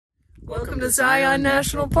Welcome to Zion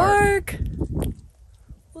National Park.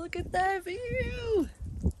 Look at that view.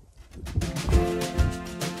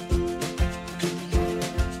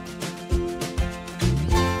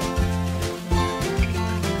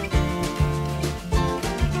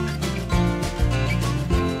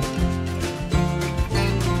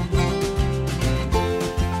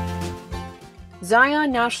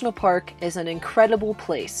 Zion National Park is an incredible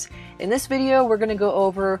place. In this video, we're going to go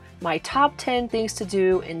over my top 10 things to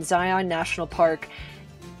do in Zion National Park.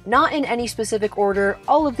 Not in any specific order,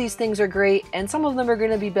 all of these things are great, and some of them are going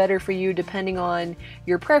to be better for you depending on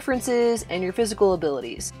your preferences and your physical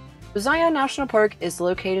abilities. Zion National Park is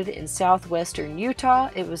located in southwestern Utah.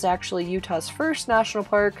 It was actually Utah's first national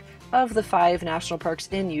park of the 5 national parks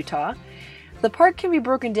in Utah. The park can be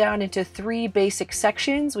broken down into 3 basic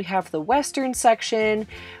sections. We have the western section,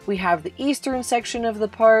 we have the eastern section of the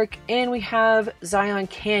park, and we have Zion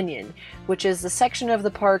Canyon, which is the section of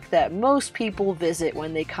the park that most people visit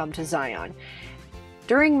when they come to Zion.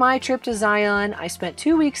 During my trip to Zion, I spent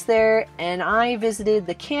 2 weeks there and I visited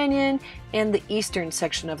the canyon and the eastern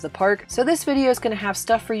section of the park. So this video is going to have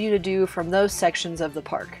stuff for you to do from those sections of the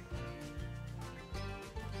park.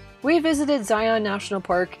 We visited Zion National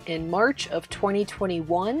Park in March of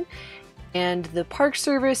 2021, and the Park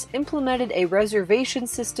Service implemented a reservation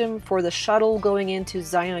system for the shuttle going into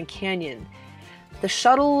Zion Canyon. The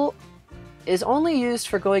shuttle is only used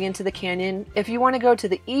for going into the canyon. If you want to go to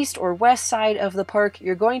the east or west side of the park,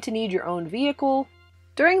 you're going to need your own vehicle.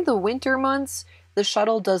 During the winter months, the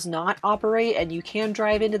shuttle does not operate and you can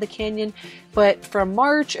drive into the canyon, but from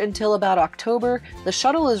March until about October, the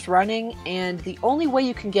shuttle is running, and the only way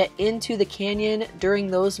you can get into the canyon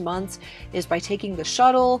during those months is by taking the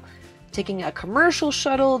shuttle, taking a commercial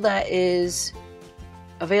shuttle that is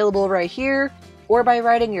available right here, or by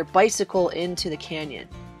riding your bicycle into the canyon.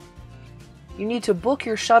 You need to book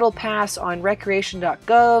your shuttle pass on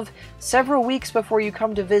recreation.gov several weeks before you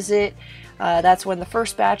come to visit. That's when the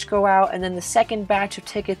first batch go out, and then the second batch of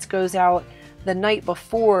tickets goes out the night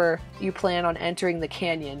before you plan on entering the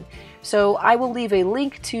canyon. So I will leave a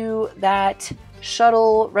link to that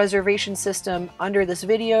shuttle reservation system under this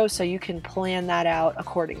video so you can plan that out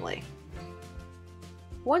accordingly.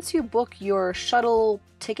 Once you book your shuttle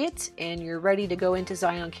ticket and you're ready to go into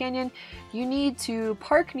Zion Canyon, you need to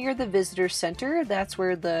park near the visitor center. That's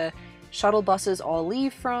where the shuttle buses all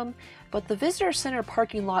leave from. But the visitor center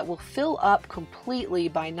parking lot will fill up completely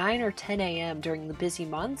by 9 or 10 a.m. during the busy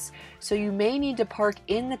months, so you may need to park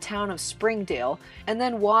in the town of Springdale and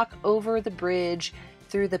then walk over the bridge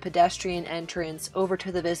through the pedestrian entrance over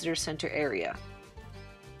to the visitor center area.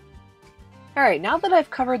 Alright, now that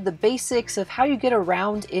I've covered the basics of how you get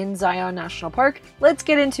around in Zion National Park, let's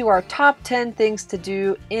get into our top 10 things to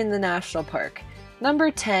do in the national park.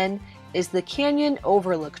 Number 10 is the Canyon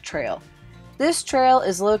Overlook Trail. This trail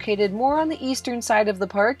is located more on the eastern side of the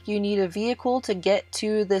park. You need a vehicle to get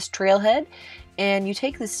to this trailhead, and you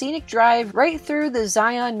take the scenic drive right through the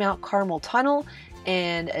Zion Mount Carmel tunnel,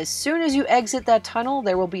 and as soon as you exit that tunnel,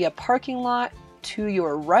 there will be a parking lot to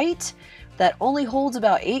your right that only holds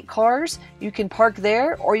about 8 cars. You can park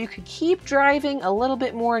there, or you could keep driving a little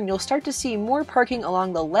bit more and you'll start to see more parking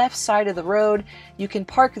along the left side of the road. You can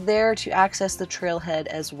park there to access the trailhead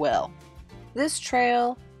as well. This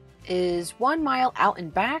trail is 1 mile out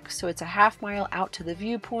and back, so it's a half mile out to the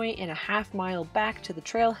viewpoint and a half mile back to the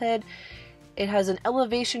trailhead. It has an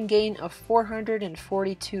elevation gain of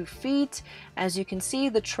 442 feet. As you can see,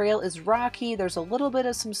 the trail is rocky. There's a little bit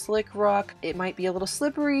of some slick rock. It might be a little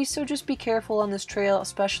slippery, so just be careful on this trail,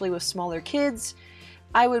 especially with smaller kids.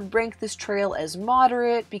 I would rank this trail as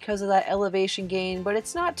moderate because of that elevation gain, but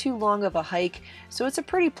it's not too long of a hike, so it's a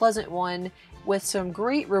pretty pleasant one with some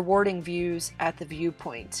great rewarding views at the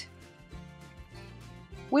viewpoint.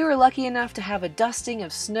 We were lucky enough to have a dusting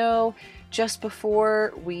of snow just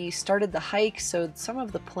before we started the hike, so some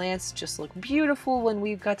of the plants just look beautiful when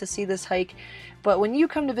we got to see this hike. But when you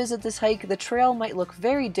come to visit this hike, the trail might look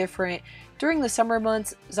very different. During the summer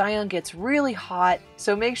months, Zion gets really hot,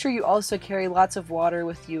 so make sure you also carry lots of water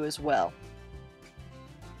with you as well.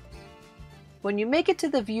 When you make it to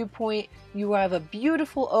the viewpoint, you have a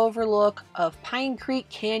beautiful overlook of Pine Creek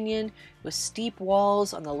Canyon with steep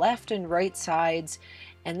walls on the left and right sides,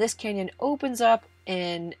 and this canyon opens up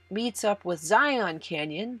and meets up with Zion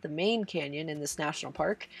Canyon, the main canyon in this national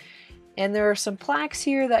park. And there are some plaques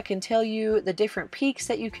here that can tell you the different peaks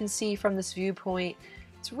that you can see from this viewpoint.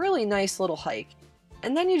 It's a really nice little hike.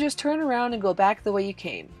 And then you just turn around and go back the way you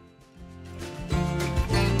came.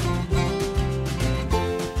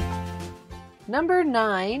 Number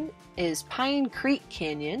 9 is Pine Creek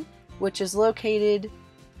Canyon, which is located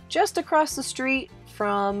just across the street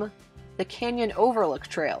from the Canyon Overlook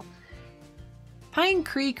Trail. Pine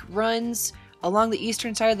Creek runs along the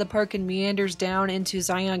eastern side of the park and meanders down into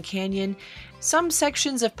Zion Canyon. Some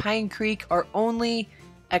sections of Pine Creek are only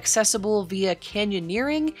accessible via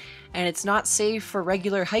canyoneering, and it's not safe for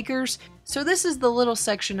regular hikers, so this is the little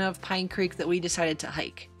section of Pine Creek that we decided to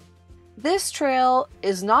hike. This trail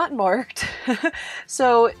is not marked,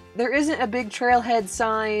 so there isn't a big trailhead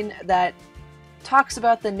sign that talks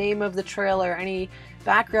about the name of the trail or any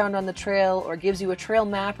background on the trail or gives you a trail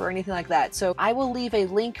map or anything like that. So I will leave a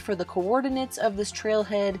link for the coordinates of this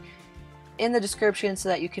trailhead in the description so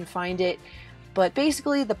that you can find it. But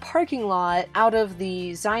basically the parking lot out of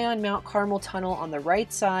the Zion Mount Carmel tunnel on the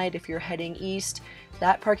right side, if you're heading east,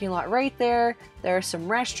 that parking lot right there, there are some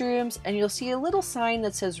restrooms, and you'll see a little sign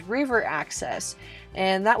that says river access,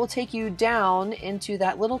 and that will take you down into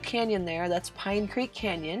that little canyon there. That's Pine Creek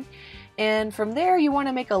Canyon, and from there you want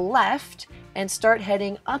to make a left and start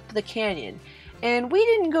heading up the canyon. And we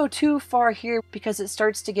didn't go too far here because it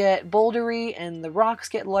starts to get bouldery and the rocks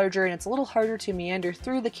get larger and it's a little harder to meander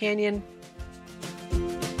through the canyon.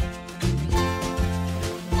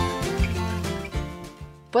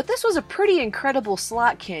 But this was a pretty incredible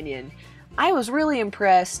slot canyon. I was really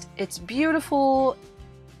impressed. It's beautiful.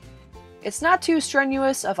 It's not too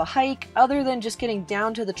strenuous of a hike other than just getting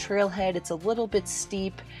down to the trailhead. It's a little bit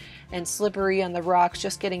steep and slippery on the rocks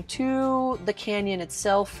just getting to the canyon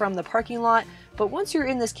itself from the parking lot. But once you're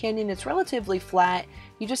in this canyon, it's relatively flat.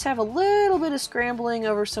 You just have a little bit of scrambling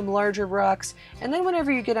over some larger rocks, and then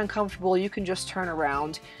whenever you get uncomfortable, you can just turn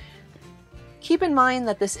around. Keep in mind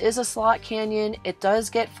that this is a slot canyon. It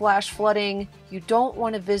does get flash flooding. You don't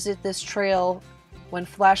want to visit this trail when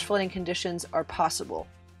flash flooding conditions are possible.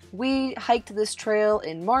 We hiked this trail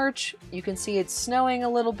in March. You can see it's snowing a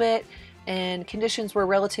little bit and conditions were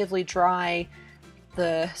relatively dry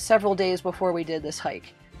the several days before we did this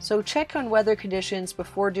hike. So check on weather conditions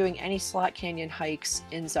before doing any slot canyon hikes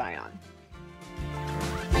in Zion.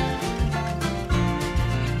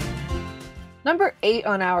 Number 8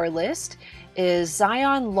 on our list is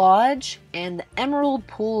Zion Lodge and the Emerald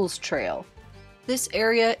Pools Trail. This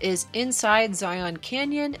area is inside Zion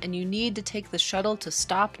Canyon and you need to take the shuttle to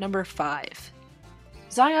stop number 5.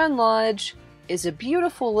 Zion Lodge is a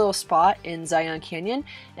beautiful little spot in Zion Canyon.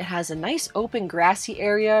 It has a nice open grassy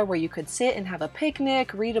area where you could sit and have a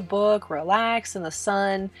picnic, read a book, relax in the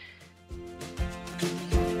sun.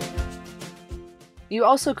 You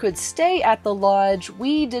also could stay at the lodge.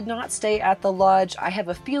 We did not stay at the lodge. I have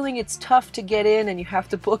a feeling it's tough to get in and you have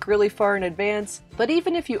to book really far in advance. But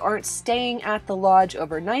even if you aren't staying at the lodge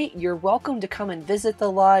overnight, you're welcome to come and visit the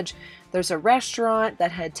lodge. There's a restaurant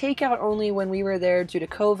that had takeout only when we were there due to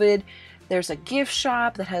COVID. There's a gift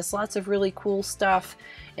shop that has lots of really cool stuff.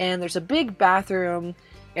 And there's a big bathroom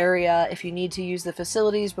area if you need to use the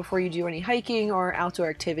facilities before you do any hiking or outdoor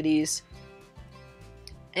activities.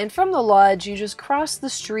 And from the lodge, you just cross the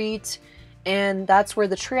street, and that's where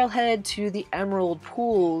the trailhead to the Emerald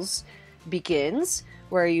Pools begins,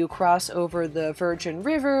 where you cross over the Virgin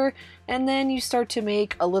River, and then you start to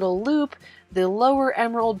make a little loop. The lower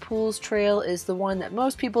Emerald Pools Trail is the one that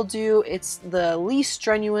most people do. It's the least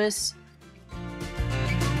strenuous.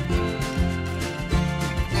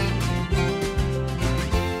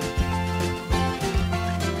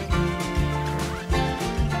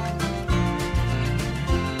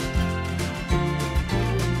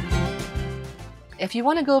 If you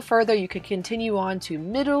want to go further, you can continue on to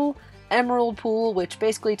Middle Emerald Pool, which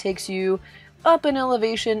basically takes you up an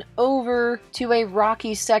elevation over to a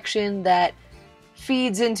rocky section that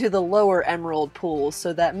feeds into the lower Emerald Pool.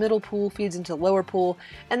 So that middle pool feeds into the lower pool.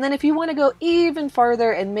 And then if you want to go even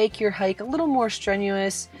farther and make your hike a little more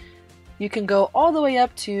strenuous, you can go all the way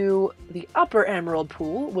up to the upper Emerald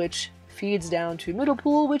Pool, which feeds down to Middle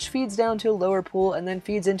Pool, which feeds down to Lower Pool, and then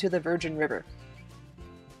feeds into the Virgin River.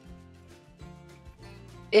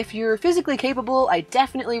 If you're physically capable, I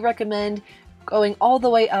definitely recommend going all the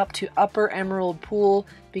way up to Upper Emerald Pool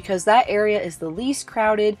because that area is the least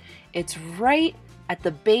crowded. It's right at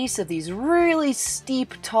the base of these really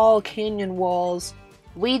steep, tall canyon walls.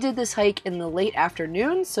 We did this hike in the late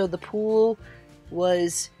afternoon, so the pool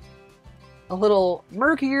was a little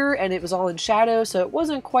murkier and it was all in shadow, so it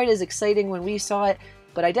wasn't quite as exciting when we saw it,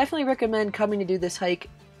 but I definitely recommend coming to do this hike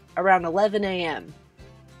around 11 a.m.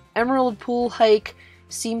 Emerald Pool hike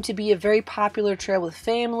seemed to be a very popular trail with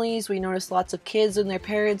families. We noticed lots of kids and their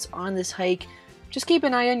parents on this hike. Just keep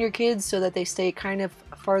an eye on your kids so that they stay kind of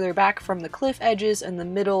farther back from the cliff edges and the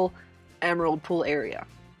middle Emerald Pool area.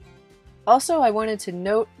 Also, I wanted to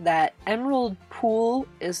note that Emerald Pool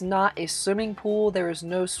is not a swimming pool. There is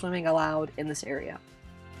no swimming allowed in this area.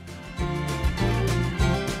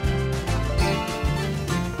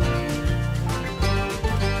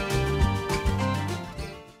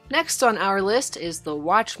 Next on our list is the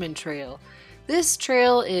Watchman Trail. This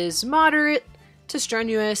trail is moderate to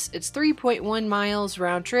strenuous. It's 3.1 miles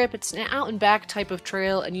round trip. It's an out and back type of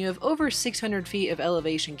trail, and you have over 600 feet of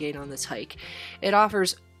elevation gain on this hike. It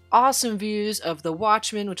offers awesome views of the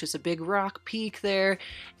Watchman, which is a big rock peak there,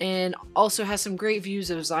 and also has some great views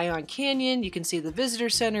of Zion Canyon. You can see the visitor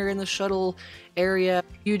center in the shuttle area.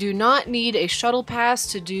 You do not need a shuttle pass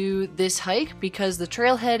to do this hike because the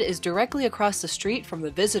trailhead is directly across the street from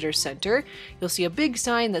the visitor center. You'll see a big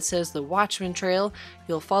sign that says the Watchman Trail.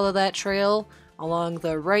 You'll follow that trail along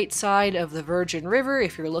the right side of the Virgin River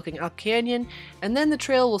if you're looking up canyon, and then the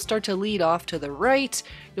trail will start to lead off to the right.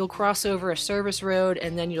 You'll cross over a service road,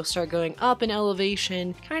 and then you'll start going up in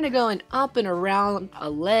elevation, kind of going up and around a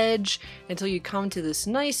ledge until you come to this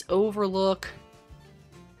nice overlook.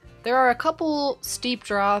 There are a couple steep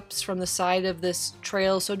drops from the side of this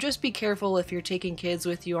trail, so just be careful if you're taking kids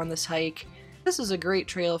with you on this hike. This is a great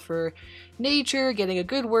trail for nature, getting a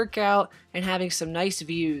good workout, and having some nice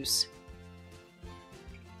views.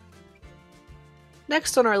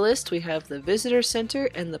 Next on our list we have the Visitor Center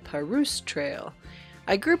and the Parousse Trail.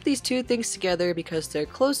 I grouped these two things together because they're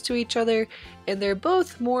close to each other and they're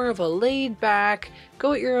both more of a laid back,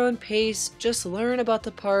 go at your own pace, just learn about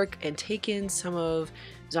the park and take in some of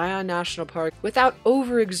Zion National Park without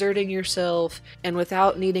overexerting yourself and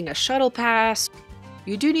without needing a shuttle pass.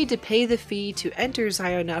 You do need to pay the fee to enter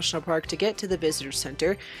Zion National Park to get to the Visitor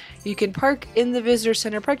Center. You can park in the Visitor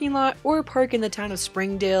Center parking lot or park in the town of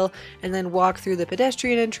Springdale and then walk through the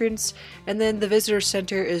pedestrian entrance, and then the Visitor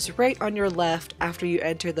Center is right on your left after you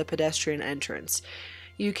enter the pedestrian entrance.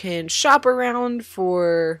 You can shop around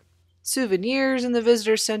for souvenirs in the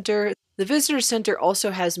Visitor Center. The Visitor Center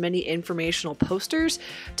also has many informational posters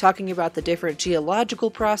talking about the different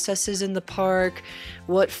geological processes in the park,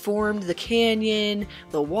 what formed the canyon,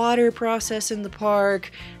 the water process in the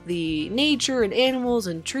park, the nature and animals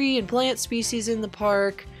and tree and plant species in the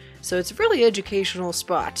park. So it's a really educational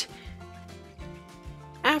spot.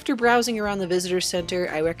 After browsing around the Visitor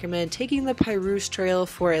Center, I recommend taking the Parousse Trail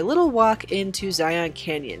for a little walk into Zion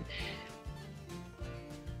Canyon.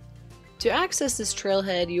 To access this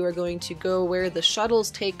trailhead, you are going to go where the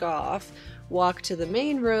shuttles take off, walk to the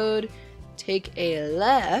main road, take a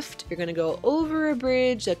left. You're going to go over a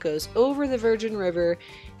bridge that goes over the Virgin River,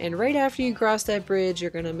 and right after you cross that bridge,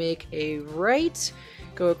 you're going to make a right,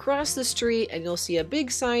 go across the street, and you'll see a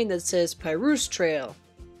big sign that says Parousse Trail.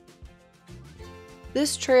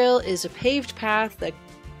 This trail is a paved path that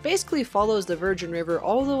basically follows the Virgin River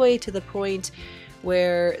all the way to the point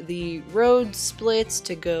where the road splits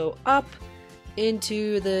to go up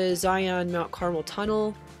into the Zion Mount Carmel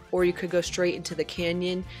Tunnel, or you could go straight into the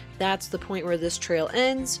canyon. That's the point where this trail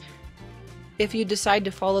ends. If you decide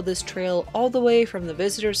to follow this trail all the way from the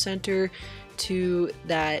Visitor Center to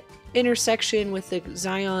that intersection with the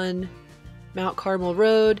Zion Mount Carmel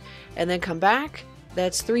Road and then come back,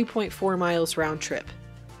 that's 3.4 miles round trip.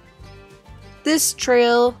 This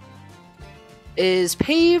trail is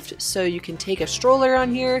paved, so you can take a stroller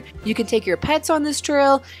on here, you can take your pets on this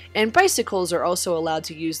trail, and bicycles are also allowed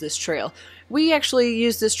to use this trail. We actually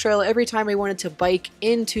used this trail every time we wanted to bike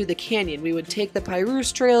into the canyon. We would take the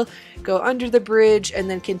Parousse Trail, go under the bridge, and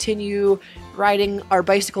then continue riding our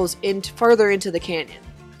bicycles farther into the canyon.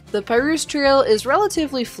 The Parousse Trail is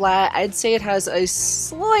relatively flat. I'd say it has a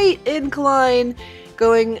slight incline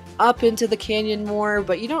going up into the canyon more,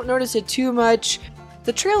 but you don't notice it too much.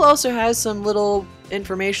 The trail also has some little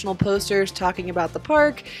informational posters talking about the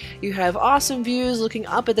park. You have awesome views looking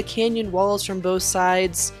up at the canyon walls from both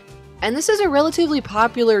sides. And this is a relatively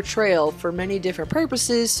popular trail for many different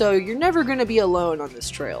purposes, so you're never going to be alone on this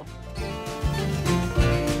trail.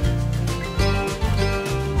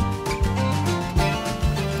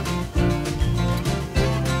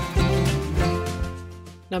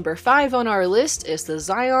 Number 5 on our list is the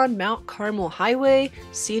Zion Mount Carmel Highway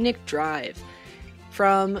Scenic Drive.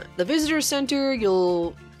 From the Visitor Center,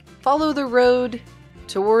 you'll follow the road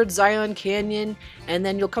towards Zion Canyon, and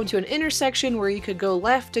then you'll come to an intersection where you could go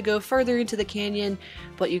left to go further into the canyon,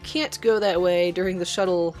 but you can't go that way during the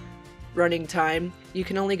shuttle running time. You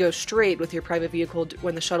can only go straight with your private vehicle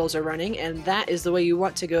when the shuttles are running, and that is the way you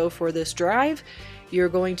want to go for this drive. You're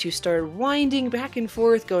going to start winding back and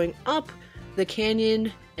forth, going up the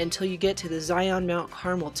canyon until you get to the Zion Mount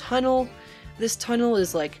Carmel Tunnel. This tunnel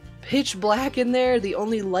is like pitch black in there. The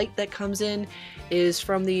only light that comes in is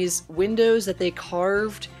from these windows that they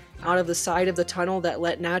carved out of the side of the tunnel that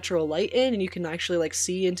let natural light in, and you can actually like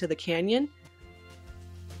see into the canyon.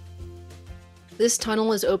 This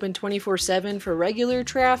tunnel is open 24/7 for regular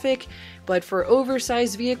traffic, but for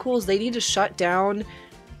oversized vehicles, they need to shut down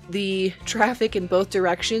the traffic in both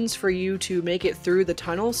directions for you to make it through the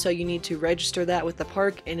tunnel, so you need to register that with the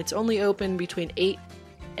park, and it's only open between 8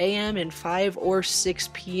 a.m. and 5 or 6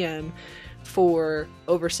 p.m. for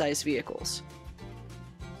oversized vehicles.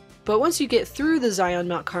 But once you get through the Zion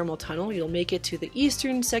Mount Carmel Tunnel, you'll make it to the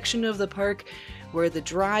eastern section of the park, where the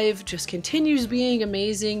drive just continues being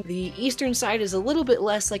amazing. The eastern side is a little bit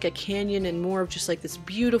less like a canyon and more of just like this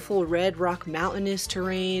beautiful red rock mountainous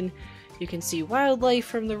terrain. You can see wildlife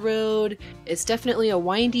from the road. It's definitely a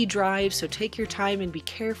windy drive, so take your time and be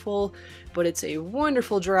careful, but it's a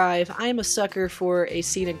wonderful drive. I'm a sucker for a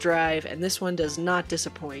scenic drive, and this one does not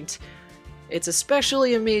disappoint. It's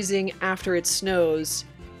especially amazing after it snows,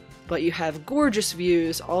 but you have gorgeous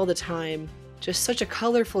views all the time. Just such a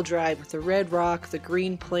colorful drive with the red rock, the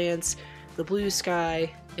green plants, the blue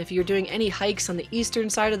sky. If you're doing any hikes on the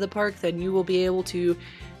eastern side of the park, then you will be able to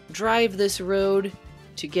drive this road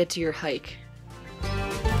to get to your hike.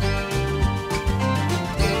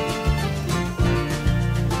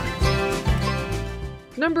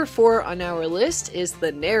 Number 4 on our list is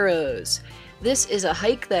the Narrows. This is a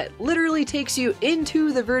hike that literally takes you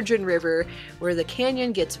into the Virgin River, where the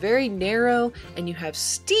canyon gets very narrow and you have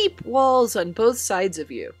steep walls on both sides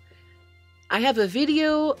of you. I have a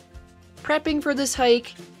video prepping for this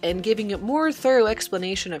hike and giving a more thorough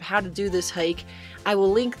explanation of how to do this hike. I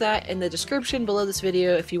will link that in the description below this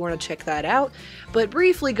video if you want to check that out. But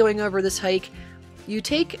briefly going over this hike, you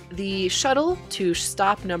take the shuttle to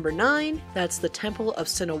stop number 9, that's the Temple of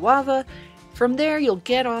Sinawava. From there, you'll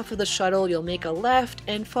get off of the shuttle, you'll make a left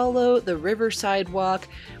and follow the Riverside Walk,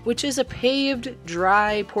 which is a paved,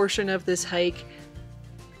 dry portion of this hike.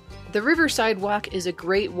 The Riverside Walk is a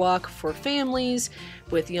great walk for families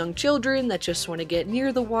with young children that just want to get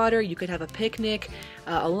near the water. You could have a picnic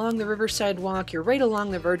along the Riverside Walk. You're right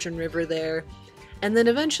along the Virgin River there. And then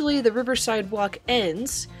eventually the Riverside Walk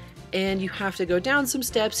ends, and you have to go down some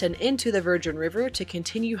steps and into the Virgin River to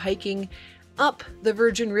continue hiking up the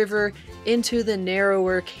Virgin River into the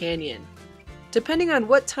narrower canyon. Depending on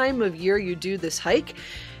what time of year you do this hike,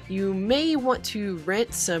 you may want to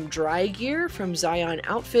rent some dry gear from Zion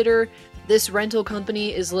Outfitter. This rental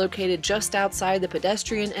company is located just outside the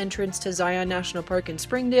pedestrian entrance to Zion National Park in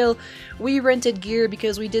Springdale. We rented gear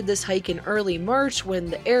because we did this hike in early March when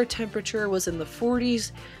the air temperature was in the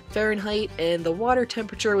 40s Fahrenheit and the water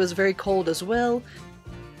temperature was very cold as well.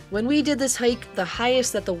 When we did this hike, the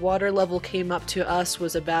highest that the water level came up to us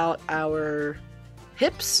was about our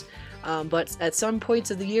hips, but at some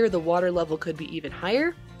points of the year the water level could be even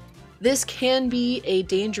higher. This can be a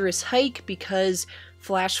dangerous hike because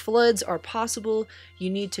flash floods are possible. You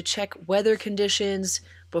need to check weather conditions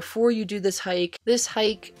before you do this hike. This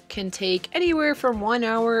hike can take anywhere from 1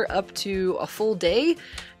 hour up to a full day,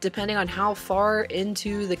 depending on how far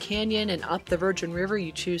into the canyon and up the Virgin River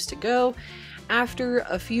you choose to go. After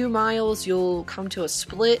a few miles, you'll come to a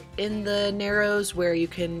split in the Narrows where you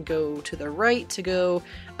can go to the right to go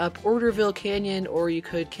up Orderville Canyon, or you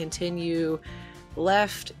could continue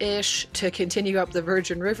left-ish to continue up the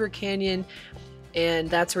Virgin River Canyon, and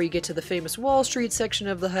that's where you get to the famous Wall Street section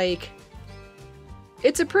of the hike.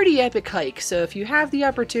 It's a pretty epic hike, so if you have the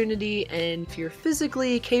opportunity and if you're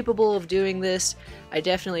physically capable of doing this, I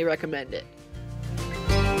definitely recommend it.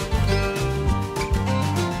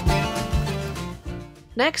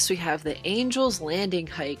 Next, we have the Angel's Landing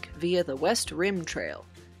hike via the West Rim Trail.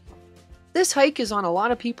 This hike is on a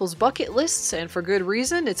lot of people's bucket lists, and for good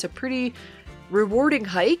reason. It's a pretty rewarding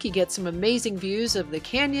hike. You get some amazing views of the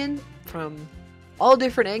canyon from all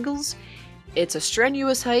different angles. It's a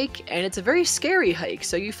strenuous hike, and it's a very scary hike,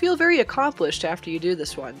 so you feel very accomplished after you do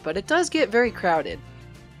this one, but it does get very crowded.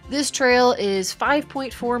 This trail is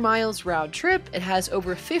 5.4 miles round trip. It has over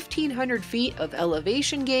 1,500 feet of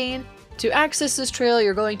elevation gain. To access this trail,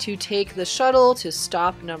 you're going to take the shuttle to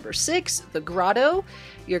stop number 6, the Grotto.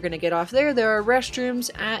 You're going to get off there. There are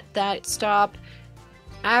restrooms at that stop.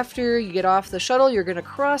 After you get off the shuttle, you're going to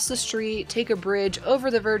cross the street, take a bridge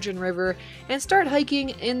over the Virgin River, and start hiking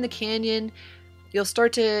in the canyon. You'll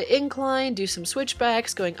start to incline, do some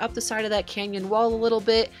switchbacks, going up the side of that canyon wall a little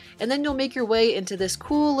bit, and then you'll make your way into this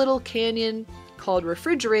cool little canyon called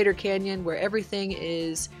Refrigerator Canyon, where everything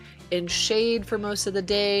is in shade for most of the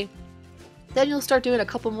day. Then you'll start doing a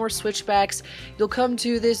couple more switchbacks. You'll come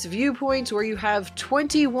to this viewpoint where you have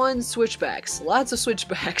 21 switchbacks, lots of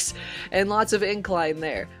switchbacks, and lots of incline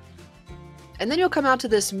there. And then you'll come out to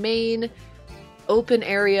this main open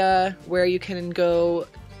area where you can go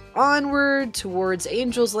onward towards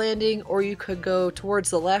Angel's Landing, or you could go towards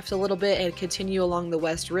the left a little bit and continue along the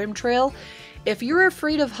West Rim Trail. If you're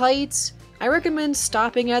afraid of heights, I recommend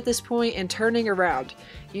stopping at this point and turning around.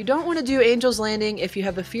 You don't want to do Angel's Landing if you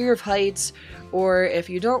have a fear of heights, or if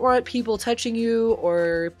you don't want people touching you,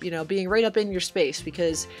 or, you know, being right up in your space,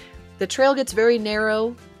 because the trail gets very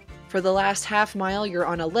narrow. For the last half mile, you're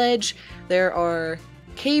on a ledge. There are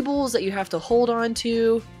cables that you have to hold on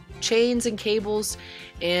to, chains and cables,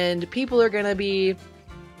 and people are going to be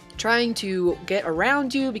trying to get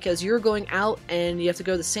around you because you're going out and you have to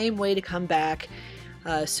go the same way to come back.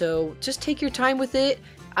 So just take your time with it.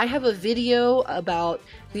 I have a video about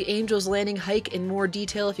the Angel's Landing hike in more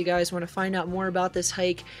detail. If you guys want to find out more about this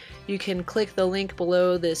hike, you can click the link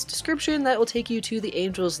below this description that will take you to the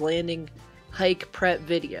Angel's Landing hike prep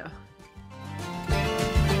video.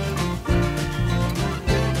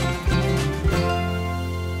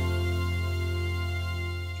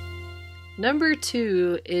 Number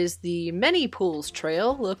 2 is the Many Pools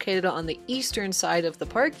Trail, located on the eastern side of the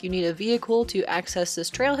park. You need a vehicle to access this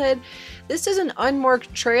trailhead. This is an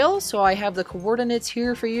unmarked trail, so I have the coordinates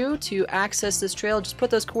here for you to access this trail. Just put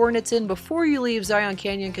those coordinates in before you leave Zion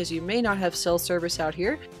Canyon because you may not have cell service out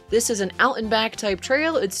here. This is an out and back type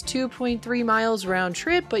trail. It's 2.3 miles round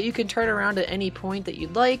trip, but you can turn around at any point that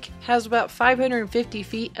you'd like. Has about 550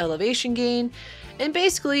 feet elevation gain, and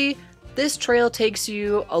basically this trail takes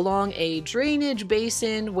you along a drainage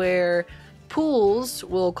basin where pools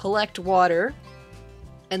will collect water,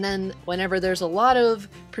 and then whenever there's a lot of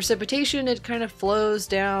precipitation, it kind of flows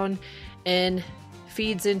down and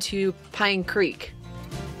feeds into Pine Creek.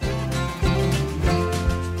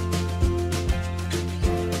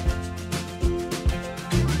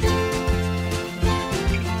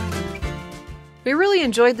 We really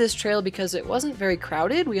enjoyed this trail because it wasn't very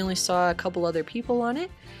crowded. We only saw a couple other people on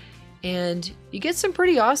it. And you get some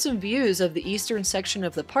pretty awesome views of the eastern section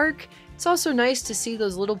of the park. It's also nice to see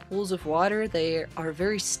those little pools of water. They are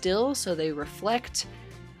very still, so they reflect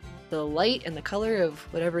the light and the color of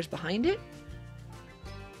whatever's behind it.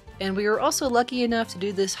 And we were also lucky enough to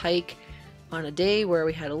do this hike on a day where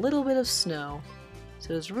we had a little bit of snow.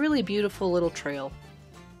 So it was a really beautiful little trail.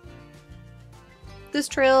 This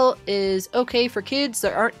trail is okay for kids.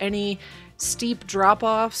 There aren't any steep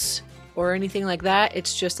drop-offs or anything like that.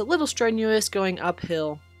 It's just a little strenuous going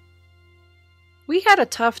uphill. We had a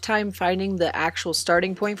tough time finding the actual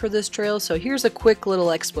starting point for this trail, so here's a quick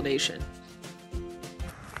little explanation.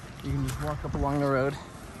 You can just walk up along the road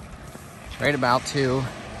right about to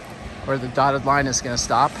where the dotted line is going to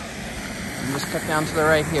stop, and just cut down to the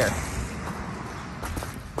right here.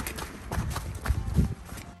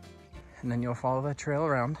 And then you'll follow that trail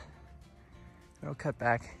around. It'll cut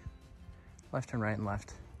back left and right and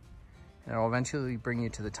left. And it'll eventually bring you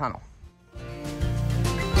to the tunnel.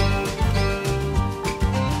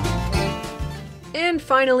 And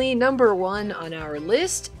finally, number 1 on our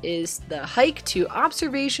list is the hike to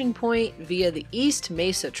Observation Point via the East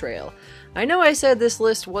Mesa Trail. I know I said this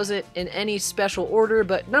list wasn't in any special order,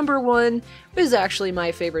 but number 1 is actually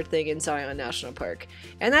my favorite thing in Zion National Park.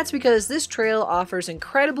 And that's because this trail offers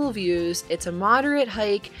incredible views, it's a moderate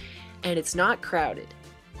hike, and it's not crowded.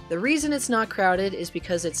 The reason it's not crowded is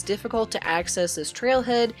because it's difficult to access this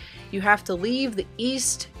trailhead. You have to leave the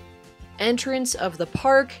east entrance of the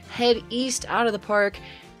park, head east out of the park,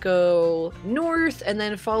 go north, and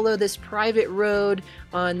then follow this private road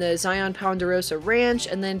on the Zion Ponderosa Ranch,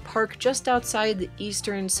 and then park just outside the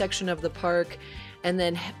eastern section of the park, and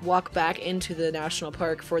then walk back into the national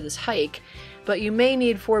park for this hike. But you may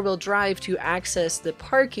need four-wheel drive to access the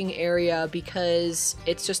parking area because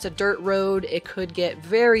it's just a dirt road. It could get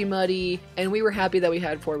very muddy, and we were happy that we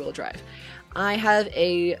had four-wheel drive. I have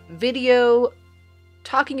a video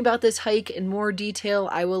talking about this hike in more detail.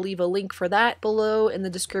 I will leave a link for that below in the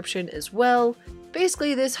description as well.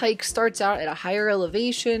 Basically, this hike starts out at a higher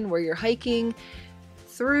elevation where you're hiking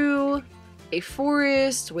through a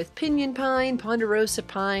forest with pinyon pine, ponderosa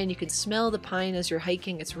pine. You can smell the pine as you're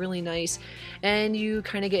hiking. It's really nice. And you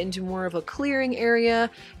kind of get into more of a clearing area.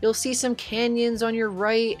 You'll see some canyons on your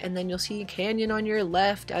right, and then you'll see a canyon on your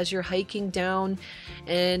left as you're hiking down.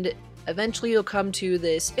 And eventually you'll come to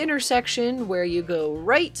this intersection where you go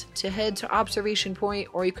right to head to Observation Point,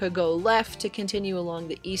 or you could go left to continue along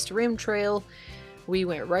the East Rim Trail. We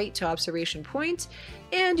went right to Observation Point,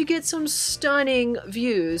 and you get some stunning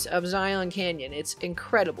views of Zion Canyon. It's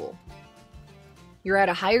incredible. You're at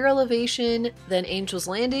a higher elevation than Angel's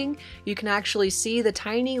Landing. You can actually see the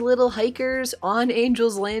tiny little hikers on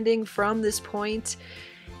Angel's Landing from this point.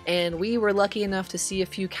 And we were lucky enough to see a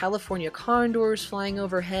few California condors flying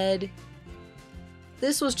overhead.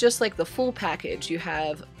 This was just like the full package. You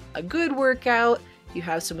have a good workout, you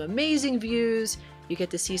have some amazing views, you get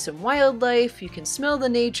to see some wildlife, you can smell the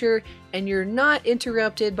nature, and you're not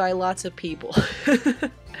interrupted by lots of people.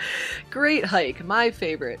 Great hike, my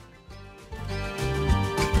favorite.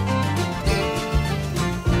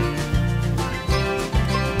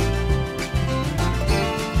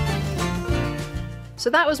 So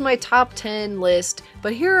that was my top 10 list,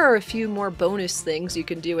 but here are a few more bonus things you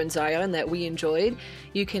can do in Zion that we enjoyed.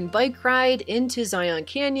 You can bike ride into Zion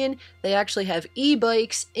Canyon. They actually have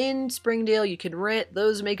e-bikes in Springdale you can rent.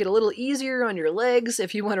 Those make it a little easier on your legs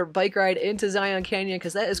if you want to bike ride into Zion Canyon,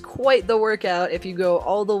 because that is quite the workout if you go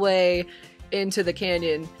all the way into the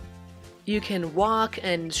canyon. You can walk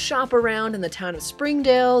and shop around in the town of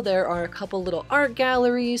Springdale. There are a couple little art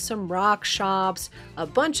galleries, some rock shops, a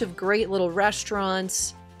bunch of great little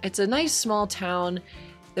restaurants. It's a nice small town.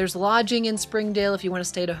 There's lodging in Springdale if you want to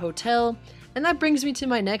stay at a hotel. And that brings me to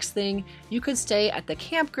my next thing. You could stay at the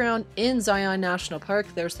campground in Zion National Park.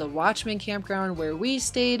 There's the Watchman Campground where we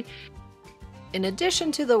stayed. In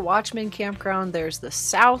addition to the Watchman Campground, there's the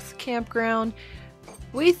South Campground.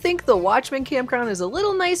 We think the Watchman Campground is a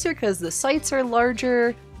little nicer because the sites are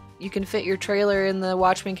larger. You can fit your trailer in the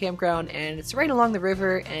Watchman Campground, and it's right along the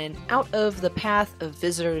river and out of the path of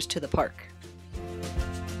visitors to the park.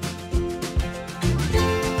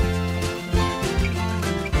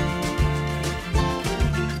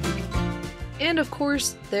 And of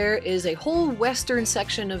course, there is a whole western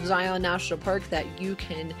section of Zion National Park that you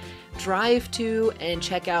can drive to and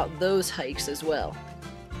check out those hikes as well.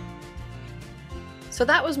 So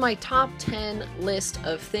that was my top 10 list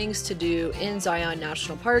of things to do in Zion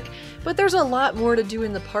National Park, but there's a lot more to do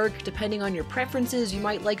in the park depending on your preferences. You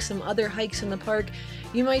might like some other hikes in the park.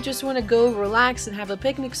 You might just want to go relax and have a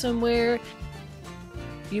picnic somewhere.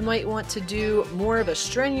 You might want to do more of a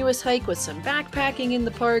strenuous hike with some backpacking in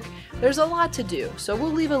the park. There's a lot to do, so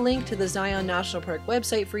we'll leave a link to the Zion National Park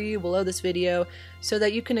website for you below this video so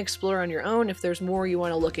that you can explore on your own if there's more you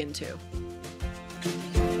want to look into.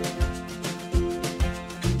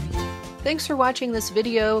 Thanks for watching this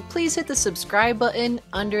video. Please hit the subscribe button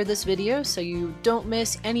under this video so you don't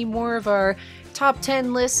miss any more of our top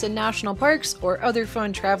 10 lists in national parks or other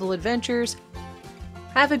fun travel adventures.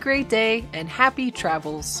 Have a great day and happy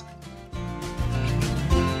travels!